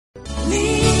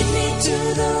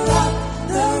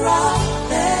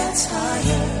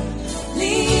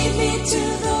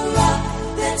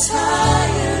that's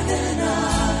higher than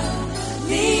I.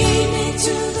 Lead me to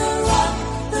the rock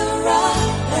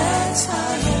that's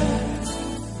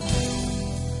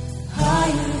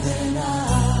higher than I.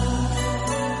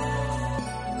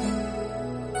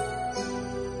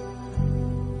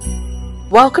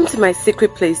 Welcome to my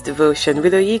Secret Place devotion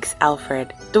with Oyiks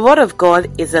Alfred. The Word of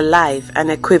God is alive and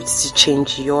equipped to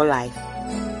change your life.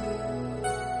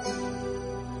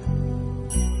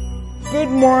 Good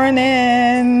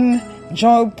morning.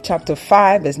 Job chapter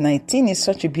 5 verse 19 is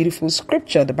such a beautiful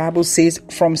scripture. The Bible says,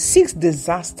 from 6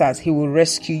 disasters he will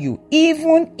rescue you.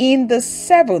 Even in the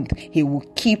 7th, he will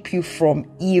keep you from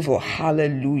evil.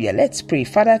 Hallelujah. Let's pray.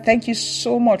 Father, thank you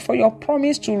so much for your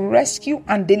promise to rescue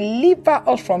and deliver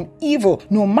us from evil,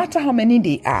 no matter how many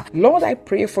they are. Lord, I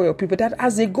pray for your people that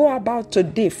as they go about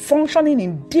today, functioning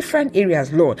in different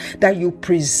areas, Lord, that you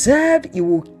preserve, you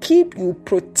will keep, you will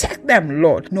protect them,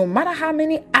 Lord. No matter how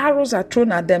many arrows are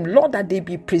thrown at them, Lord, that they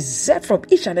be preserved from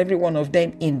each and every one of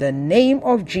them in the name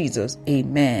of Jesus.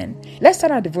 Amen. Let's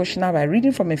start our devotional by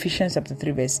reading from Ephesians chapter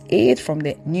 3 verse 8 from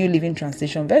the New Living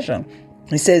Translation version.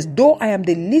 It says, though I am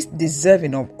the least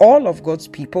deserving of all of God's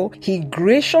people, he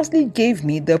graciously gave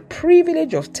me the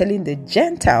privilege of telling the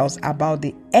Gentiles about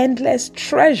the endless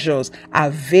treasures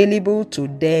available to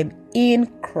them in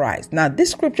Christ. Now,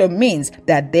 this scripture means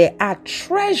that there are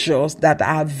treasures that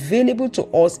are available to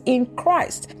us in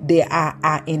Christ. They are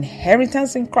our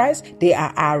inheritance in Christ. They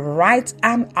are our rights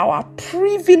and our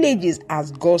privileges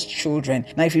as God's children.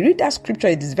 Now, if you read that scripture,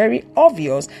 it is very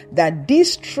obvious that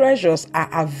these treasures are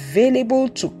available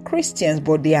to Christians,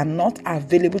 but they are not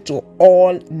available to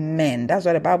all men. That's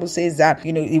why the Bible says that,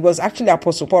 it was actually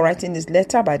Apostle Paul writing this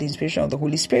letter by the inspiration of the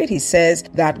Holy Spirit. He says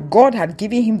that God had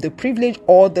given him the privilege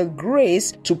or the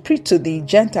grace to preach to the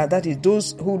Gentiles, that is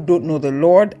those who don't know the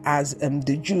Lord, as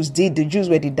the Jews did. The Jews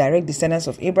were the direct descendants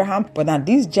of Abraham, but now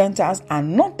these Gentiles are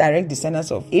not direct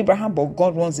descendants of Abraham, but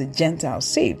God wants the Gentiles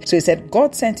saved. So he said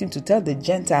God sent him to tell the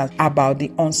Gentiles about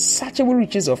the unsearchable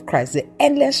riches of Christ, the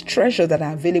endless treasure that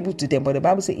are available to them. But the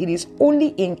Bible says it is only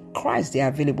in Christ they are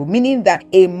available, meaning that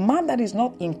a man that is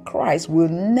not in Christ will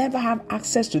never have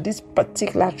access to these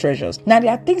particular treasures. Now,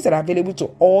 there are things that are available to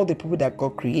all the people that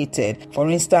God created. For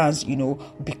instance,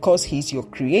 because he's your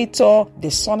creator, the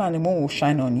sun and the moon will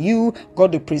shine on you.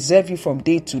 God will preserve you from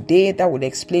day to day. That would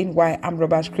explain why armed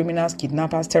robbers, criminals,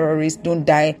 kidnappers, terrorists don't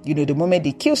die. The moment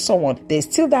they kill someone, there's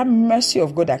still that mercy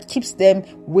of God that keeps them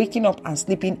waking up and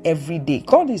sleeping every day.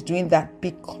 God is doing that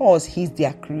because he's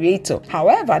their creator.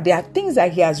 However, there are things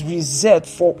that he has reserved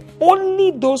for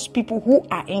only those people who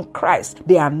are in Christ.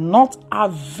 They are not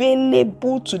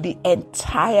available to the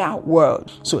entire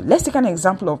world. So let's take an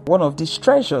example of one of these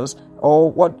treasures,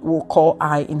 or what we'll call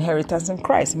our inheritance in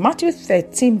Christ. Matthew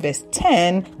 13 verse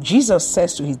 10, Jesus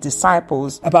says to his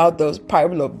disciples about the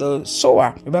parable of the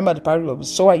sower. Remember the parable of the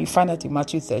sower? You find that in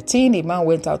Matthew 13, a man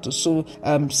went out to sow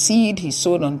seed. He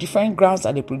sowed on different grounds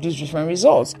and they produced different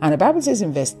results. And the Bible says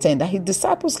in verse 10 that his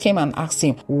disciples came and asked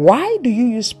him, why do you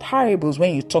use parables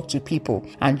when you talk to people?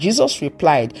 And Jesus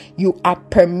replied, you are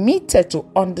permitted to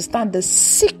understand the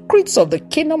secrets of the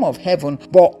kingdom of heaven,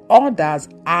 but others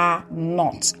are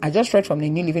not. I just read from the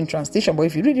New Living Translation, but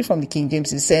if you read it from the King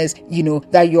James, it says,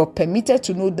 that you're permitted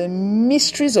to know the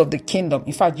mysteries of the kingdom.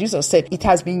 In fact, Jesus said, it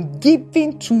has been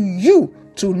given to you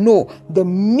to know the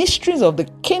mysteries of the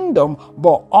kingdom,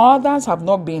 but others have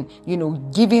not been,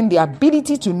 given the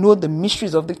ability to know the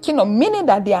mysteries of the kingdom, meaning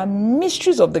that they are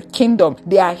mysteries of the kingdom.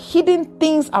 They are hidden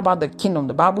things about the kingdom.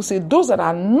 The Bible says those that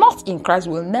are not in Christ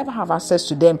will never have access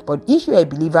to them, but if you're a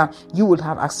believer, you will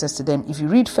have access to them. If you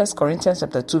read 1 Corinthians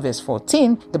chapter 2 verse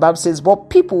 14, the Bible says, but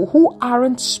people who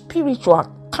aren't spiritual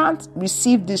can't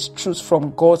receive this truth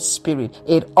from God's Spirit.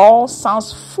 It all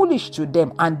sounds foolish to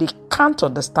them and they can't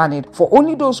understand it. For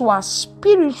only those who are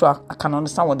spiritual can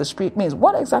understand what the Spirit means.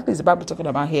 What exactly is the Bible talking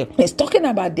about here? It's talking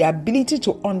about the ability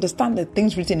to understand the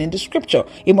things written in the scripture.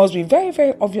 It must be very,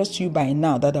 very obvious to you by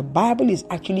now that the Bible is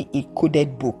actually a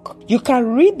coded book. You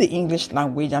can read the English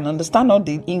language and understand all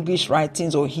the English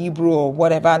writings or Hebrew or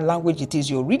whatever language it is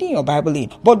you're reading your Bible in,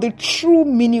 but the true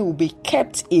meaning will be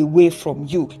kept away from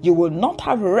you. You will not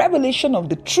have revelation of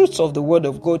the truths of the word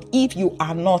of God if you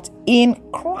are not in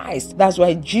Christ. That's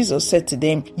why Jesus said to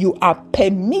them, you are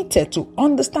permitted to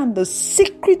understand the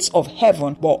secrets of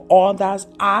heaven, but others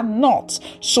are not.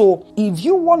 So if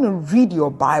you want to read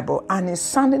your Bible and it's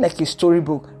sounding like a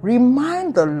storybook,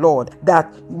 remind the Lord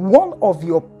that one of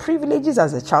your privileges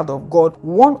as a child of God,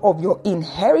 one of your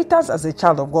inheritance as a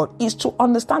child of God, is to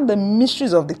understand the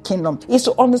mysteries of the kingdom, is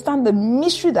to understand the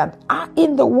mystery that are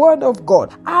in the word of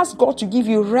God. Ask God to give you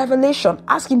you revelation.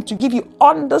 Ask him to give you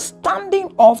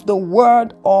understanding of the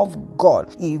word of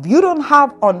God. If you don't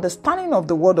have understanding of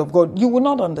the word of God, you will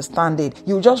not understand it.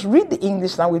 You just read the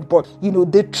English language, but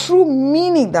the true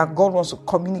meaning that God wants to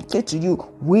communicate to you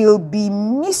will be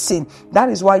missing. That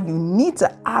is why you need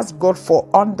to ask God for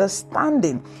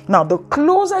understanding. Now, the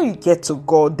closer you get to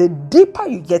God, the deeper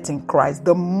you get in Christ,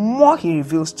 the more he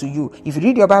reveals to you. If you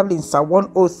read your Bible in Psalm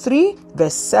 103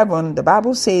 verse 7, the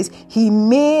Bible says, he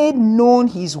made known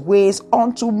his ways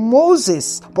unto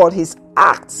Moses, but his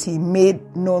acts he made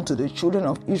known to the children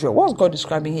of Israel. What's God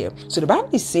describing here? So the Bible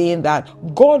is saying that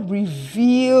God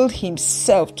revealed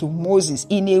himself to Moses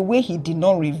in a way he did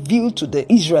not reveal to the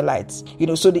Israelites.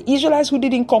 So the Israelites who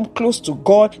didn't come close to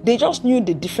God, they just knew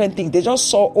the different things. They just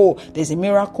saw, oh, there's a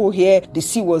miracle here, the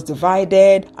sea was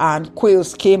divided and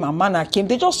quails came and manna came.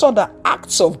 They just saw the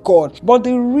acts of God. But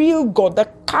the real God, the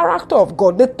character of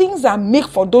God, the things that make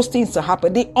for those things to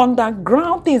happen, the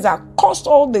underground things that caused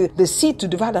all the sea to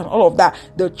divide and all of that,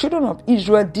 the children of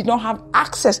Israel did not have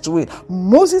access to it.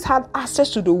 Moses had access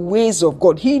to the ways of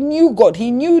God. He knew God.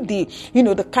 He knew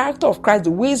the character of Christ,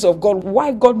 the ways of God,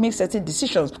 why God makes certain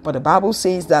decisions. But the Bible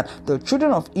says that the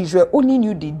children of Israel only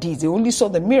knew the deeds. They only saw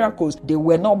the miracles. They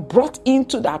were not brought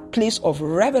into that place of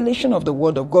revelation of the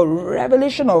word of God,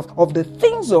 revelation of the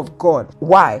things of God.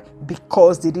 Why?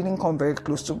 Because they didn't come very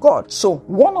close to God. So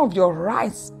one of your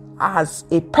rights as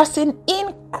a person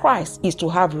in Christ is to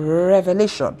have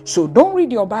revelation. So don't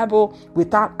read your Bible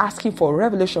without asking for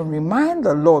revelation. Remind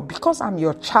the Lord, because I'm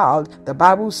your child, the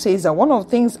Bible says that one of the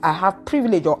things I have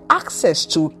privilege or access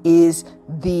to is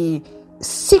the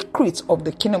secrets of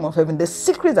the kingdom of heaven, the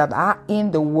secrets that are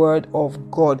in the word of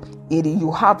God.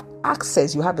 You have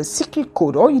access, you have a secret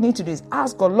code. All you need to do is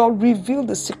ask God, Lord, reveal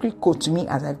the secret code to me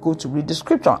as I go to read the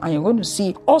scripture, and you're going to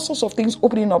see all sorts of things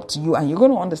opening up to you, and you're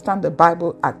going to understand the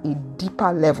Bible at a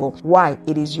deeper level. Why?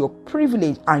 It is your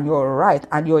privilege and your right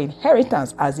and your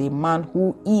inheritance as a man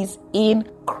who is in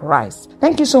Christ.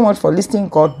 Thank you so much for listening.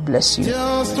 God bless you.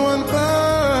 Just one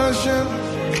passion,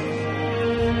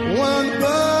 one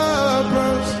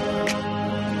purpose,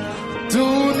 to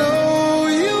know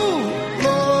you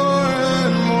more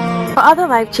and more. For other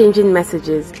life-changing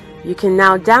messages, you can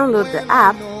now download the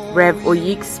app Rev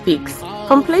Oyiks Speaks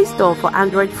from Play Store for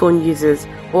Android phone users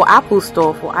or Apple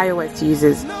Store for iOS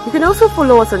users. You can also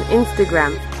follow us on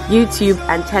Instagram, YouTube,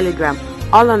 and Telegram,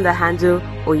 all on the handle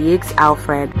Oyiks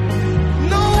Alfred.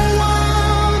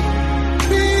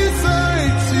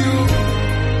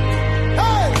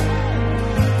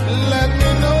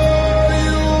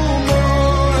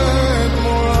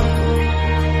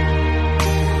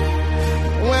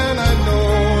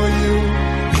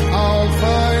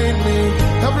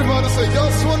 Everybody say,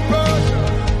 just one passion.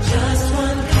 Just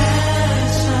one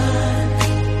passion.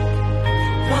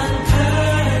 One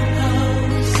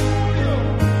purpose.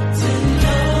 To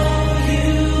know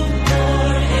you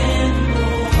more and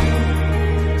more.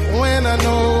 When I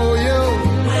know you.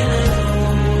 I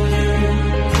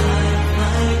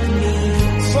find me.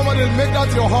 Somebody make that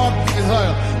your heart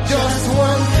desire. Just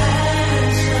one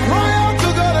passion.